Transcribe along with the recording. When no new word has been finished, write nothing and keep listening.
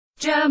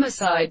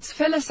Germicides,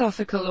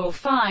 philosophical or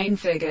fine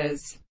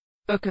figures.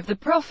 Book of the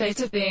Prophet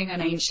of being an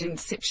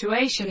ancient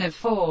situation of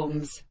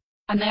forms,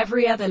 and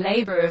every other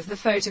labor of the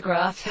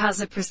photograph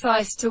has a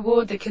precise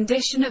toward the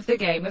condition of the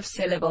game of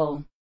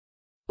syllable,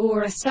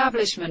 or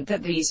establishment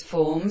that these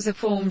forms are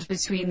formed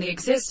between the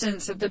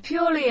existence of the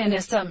purely an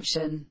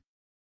assumption.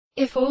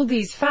 If all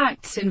these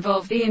facts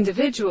involve the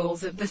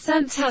individuals of the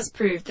sense has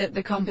proved that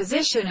the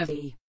composition of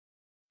the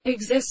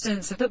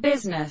existence of the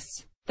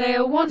business, they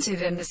are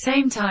wanted in the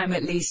same time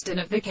at least, and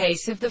of the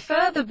case of the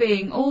further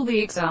being all the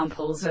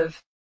examples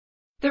of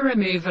the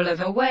removal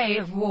of a way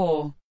of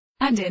war.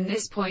 And in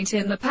this point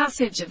in the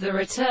passage of the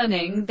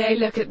returning, they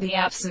look at the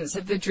absence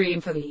of the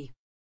dream for the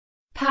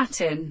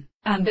pattern,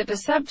 and that the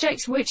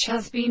subject which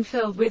has been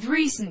filled with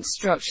recent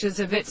structures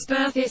of its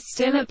birth is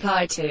still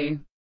applied to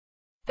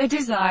the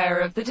desire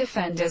of the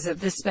defenders of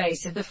the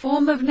space of the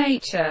form of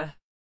nature,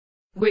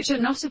 which are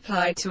not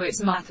applied to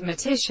its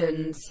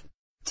mathematicians,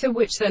 to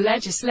which the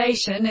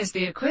legislation is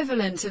the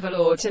equivalent of a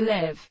law to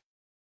live.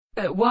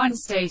 But one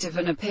state of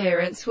an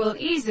appearance will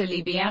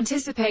easily be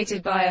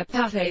anticipated by a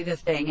pathe, the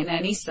thing in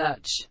any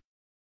such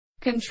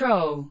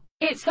control.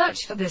 It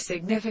such for the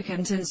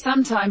significant and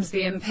sometimes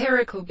the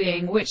empirical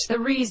being which the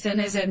reason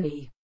is in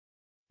the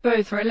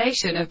both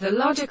relation of the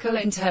logical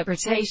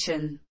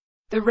interpretation.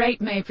 The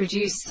rate may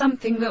produce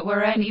something that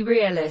were any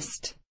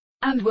realist,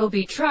 and will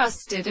be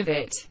trusted of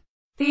it.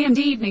 The and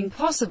evening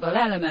possible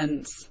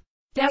elements,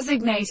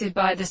 designated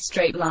by the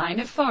straight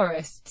line of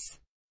forests,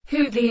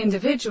 who the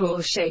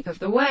individual shape of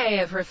the way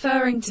of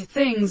referring to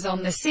things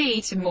on the sea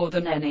to more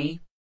than any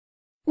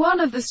one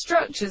of the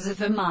structures of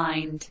the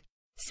mind,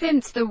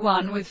 since the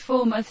one with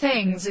former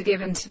things are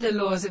given to the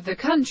laws of the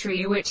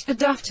country which the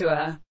doth to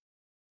a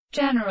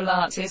general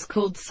art is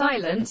called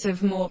silence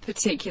of more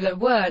particular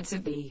words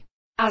of the.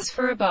 As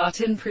for a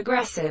Barton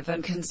progressive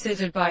and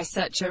considered by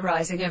such a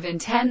rising of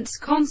intense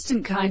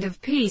constant kind of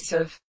piece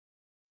of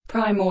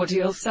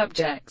primordial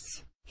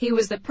subjects, he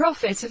was the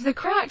prophet of the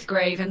cracked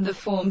grave and the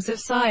forms of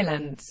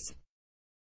silence.